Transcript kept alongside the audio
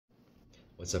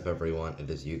What's up everyone, it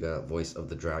is Yuga, voice of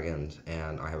the dragons,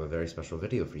 and I have a very special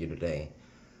video for you today.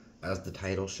 As the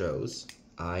title shows,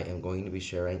 I am going to be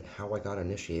sharing how I got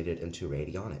initiated into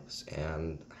radionics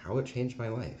and how it changed my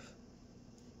life.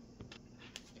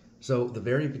 So the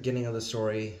very beginning of the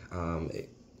story, it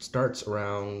starts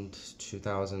around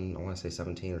 2000, I want to say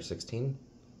 17 or 16?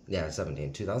 Yeah,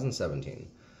 2017.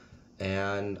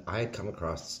 And I had come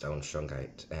across stone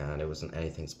shungite, and it wasn't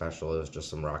anything special, it was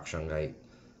just some rock shungite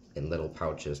in little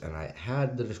pouches, and I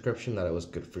had the description that it was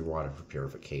good for water for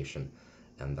purification,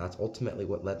 and that's ultimately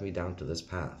what led me down to this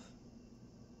path.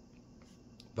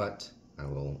 But I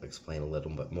will explain a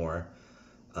little bit more.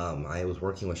 I was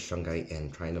working with shungite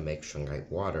and trying to make shungite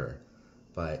water,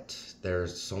 but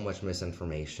there's so much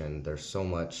misinformation, there's so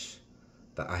much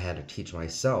that I had to teach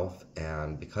myself,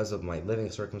 and because of my living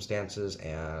circumstances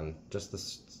and just the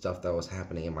stuff that was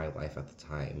happening in my life at the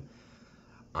time,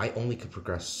 I only could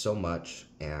progress so much,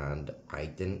 and I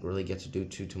didn't really get to do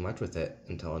too much with it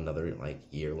until another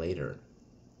year later.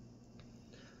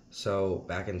 So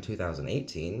back in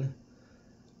 2018,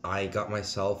 I got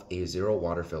myself a zero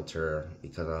water filter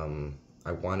because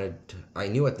I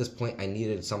knew at this point I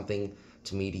needed something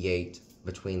to mediate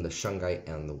between the shungite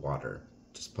and the water.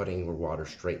 Just putting water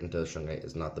straight into the shungite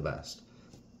is not the best.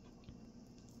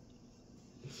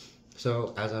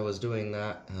 So as I was doing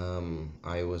that,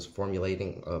 I was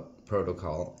formulating a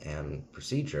protocol and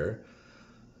procedure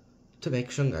to make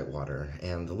shungite water,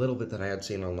 and the little bit that I had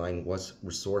seen online was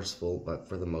resourceful, but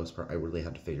for the most part I really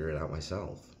had to figure it out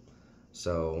myself.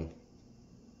 So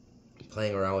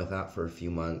playing around with that for a few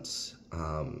months,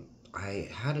 I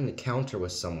had an encounter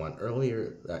with someone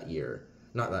earlier that year,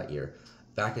 not that year,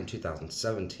 back in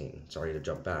 2017, sorry to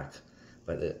jump back,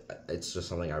 but it's just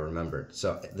something I remembered.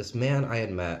 So this man I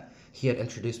had met, he had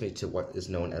introduced me to what is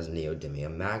known as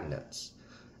neodymium magnets,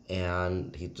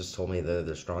 and he just told me they're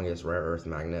the strongest rare earth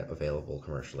magnet available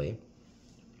commercially,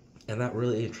 and that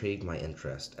really intrigued my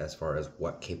interest as far as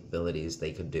what capabilities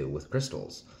they could do with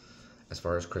crystals. As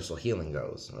far as crystal healing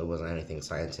goes, it wasn't anything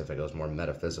scientific, it was more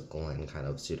metaphysical and kind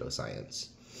of pseudoscience,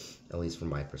 at least from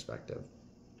my perspective.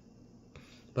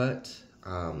 But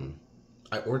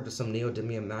I ordered some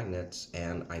neodymium magnets,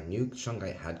 and I knew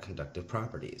shungite had conductive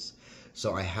properties.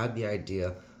 So I had the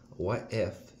idea, what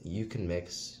if you can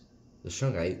mix the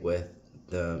shungite with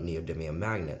the neodymium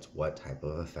magnets? What type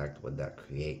of effect would that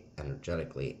create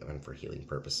energetically and for healing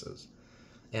purposes?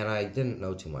 And I didn't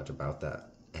know too much about that.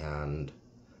 And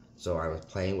so I was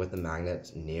playing with the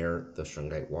magnets near the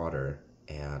shungite water,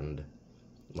 and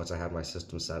once I had my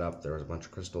system set up, there was a bunch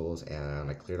of crystals, and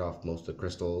I cleared off most of the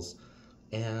crystals,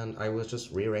 and I was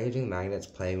just rearranging magnets,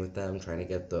 playing with them, trying to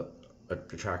get the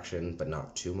attraction, but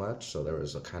not too much, so there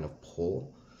was a kind of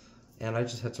pull. And I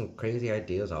just had some crazy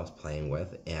ideas I was playing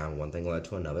with, and one thing led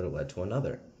to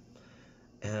another.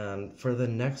 And for the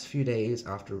next few days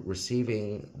after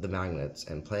receiving the magnets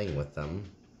and playing with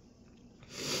them,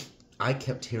 I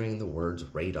kept hearing the words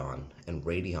radon and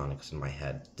radionics in my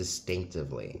head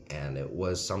distinctively, and it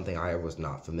was something I was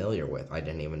not familiar with. I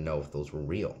didn't even know if those were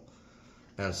real.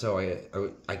 And so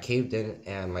I caved in,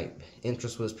 and my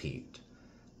interest was piqued.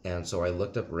 And so I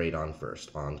looked up radon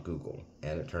first on Google,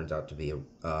 and it turns out to be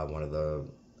one of the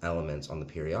elements on the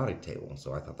periodic table.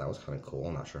 So I thought that was kind of cool.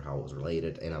 I'm not sure how it was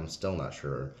related, and I'm still not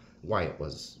sure why it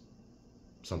was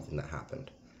something that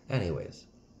happened. Anyways,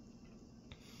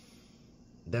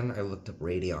 then I looked up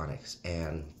radionics,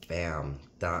 and bam,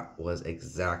 that was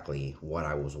exactly what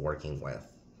I was working with.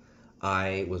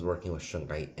 I was working with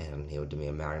shungite and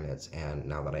neodymium magnets, and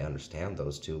now that I understand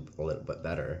those two a little bit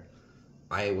better,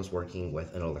 I was working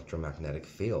with an electromagnetic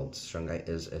field. Shungite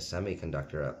is a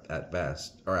semiconductor at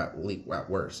best, or at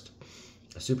worst.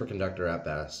 A superconductor at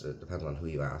best. It depends on who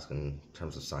you ask in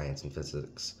terms of science and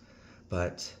physics.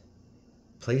 But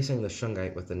placing the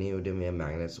shungite with the neodymium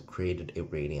magnets created a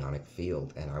radionic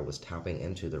field, and I was tapping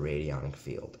into the radionic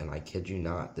field. And I kid you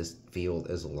not, this field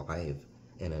is alive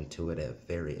and intuitive,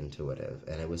 very intuitive,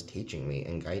 and it was teaching me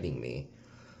and guiding me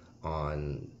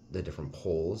on the different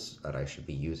poles that I should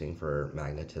be using for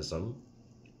magnetism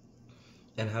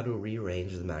and how to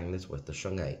rearrange the magnets with the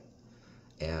shungite.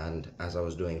 And as I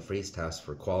was doing freeze tests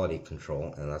for quality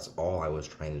control, and that's all I was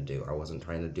trying to do. I wasn't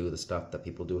trying to do the stuff that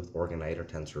people do with orgonite or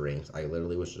tensor rings. I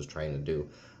literally was just trying to do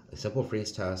a simple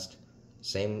freeze test,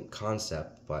 same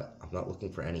concept, but I'm not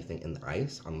looking for anything in the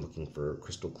ice. I'm looking for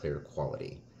crystal clear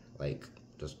quality, like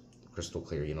just crystal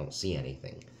clear, you don't see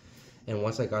anything. And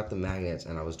once I got the magnets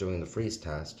and I was doing the freeze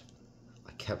test,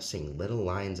 I kept seeing little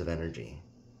lines of energy.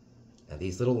 And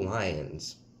these little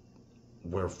lines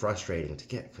were frustrating to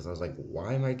get, because I was like,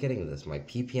 why am I getting this? My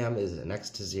ppm is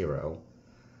next to 0.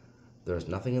 There's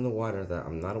nothing in the water that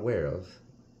I'm not aware of.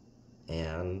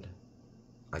 And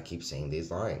I keep saying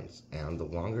these lines, and the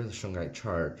longer the shungite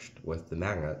charged with the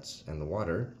magnets and the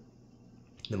water,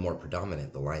 the more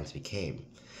predominant the lines became.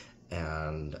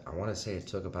 And I want to say it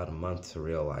took about a month to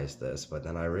realize this, but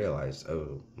then I realized,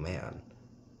 oh man,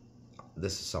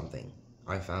 this is something.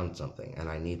 I found something, and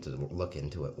I need to look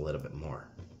into it a little bit more.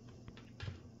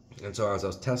 And so as I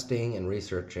was testing and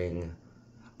researching,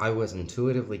 I was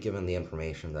intuitively given the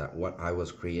information that what I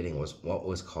was creating was what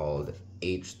was called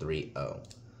H3O.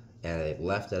 And they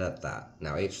left it at that.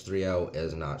 Now, H3O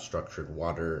is not structured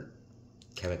water,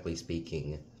 chemically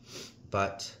speaking,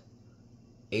 but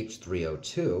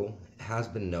H3O2 has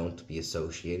been known to be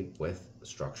associated with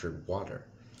structured water.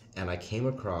 And I came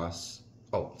across,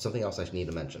 something else I need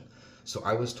to mention. So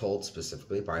I was told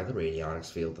specifically by the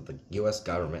radionics field that the US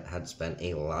government had spent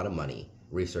a lot of money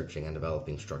researching and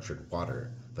developing structured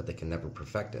water, but they can never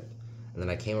perfect it. And then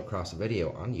I came across a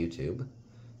video on YouTube,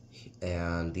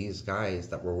 and these guys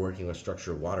that were working with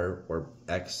structured water were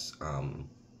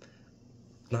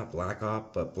not Black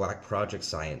Op, but Black Project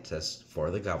scientists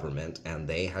for the government, and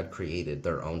they had created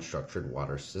their own structured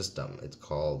water system. It's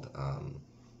called, I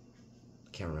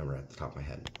can't remember at the top of my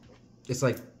head. It's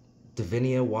like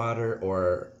Divinia water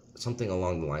or something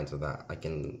along the lines of that. I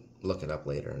can look it up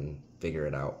later and figure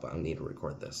it out, but I need to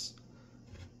record this.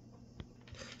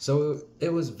 So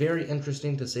it was very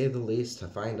interesting, to say the least, to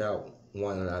find out,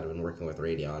 one, that I'd been working with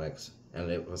radionics, and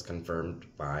it was confirmed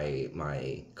by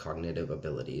my cognitive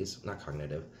abilities,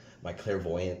 my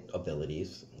clairvoyant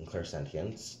abilities and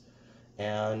clairsentience,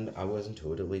 and I was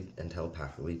intuitively and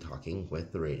telepathically talking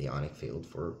with the radionic field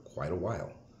for quite a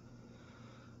while.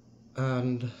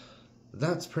 And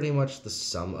that's pretty much the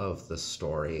sum of the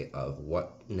story of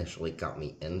what initially got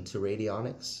me into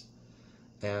radionics.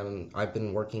 And I've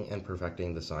been working and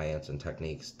perfecting the science and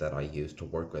techniques that I use to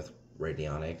work with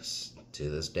radionics to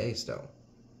this day still.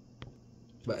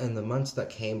 But in the months that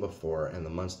came before and the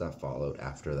months that followed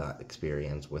after that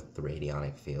experience with the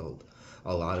radionic field,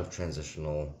 a lot of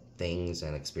transitional things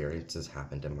and experiences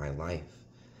happened in my life.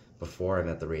 Before I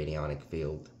met the radionic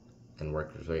field and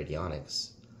worked with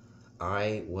radionics,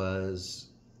 I was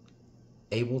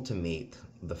able to meet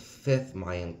the 5th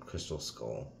Mayan crystal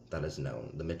skull that is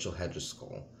known, the Mitchell Hedges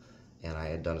skull, and I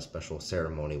had done a special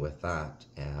ceremony with that,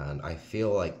 and I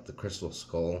feel like the crystal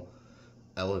skull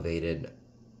elevated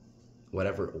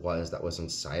whatever it was that was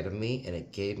inside of me, and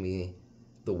it gave me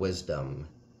the wisdom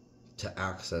to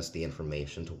access the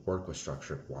information to work with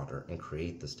structured water and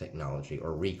create this technology,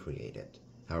 or recreate it,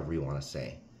 however you want to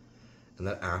say. And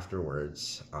that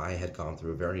afterwards, I had gone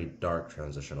through a very dark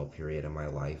transitional period in my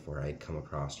life where I'd come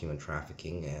across human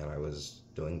trafficking, and I was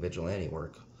doing vigilante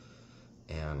work,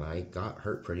 and I got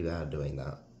hurt pretty bad doing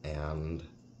that.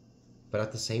 But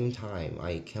at the same time,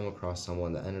 I came across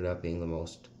someone that ended up being the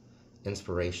most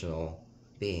inspirational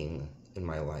being in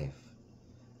my life,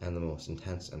 and the most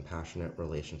intense and passionate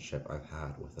relationship I've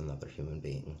had with another human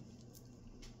being.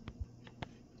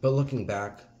 But looking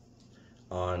back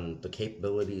on the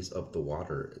capabilities of the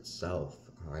water itself,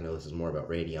 I know this is more about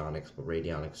radionics, but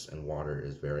radionics and water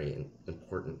is very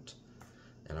important,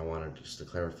 and I wanted just to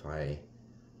clarify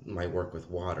my work with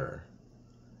water.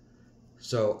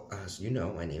 So, as you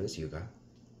know, my name is Yuga.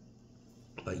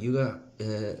 But Yuga,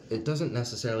 it doesn't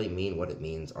necessarily mean what it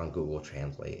means on Google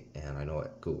Translate, and I know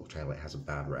Google Translate has a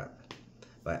bad rep.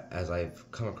 But as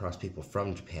I've come across people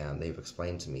from Japan, they've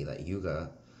explained to me that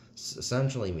Yuga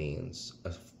essentially means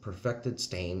a perfected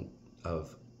state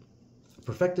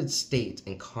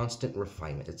in constant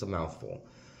refinement. It's a mouthful,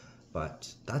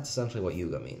 but that's essentially what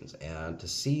Yuga means. And to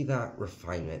see that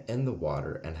refinement in the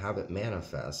water and have it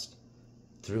manifest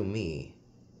through me,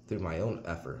 through my own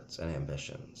efforts and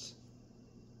ambitions,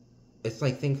 it's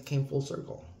like things came full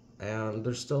circle, and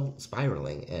they're still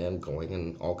spiraling and going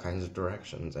in all kinds of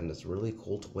directions, and it's really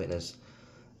cool to witness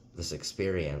this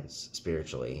experience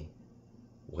spiritually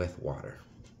with water.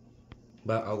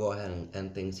 But I'll go ahead and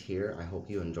end things here. I hope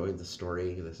you enjoyed the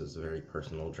story. This is a very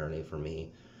personal journey for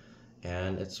me,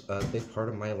 and it's a big part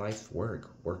of my life's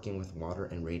work, working with water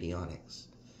and radionics.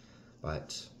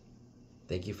 But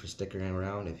thank you for sticking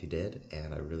around if you did,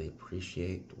 and I really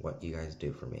appreciate what you guys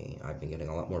do for me. I've been getting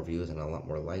a lot more views and a lot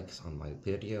more likes on my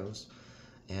videos,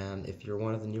 and if you're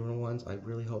one of the newer ones, I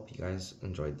really hope you guys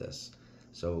enjoyed this.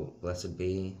 So, blessed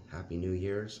be, Happy New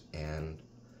Year's, and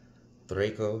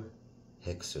Draco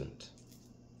Hic sunt.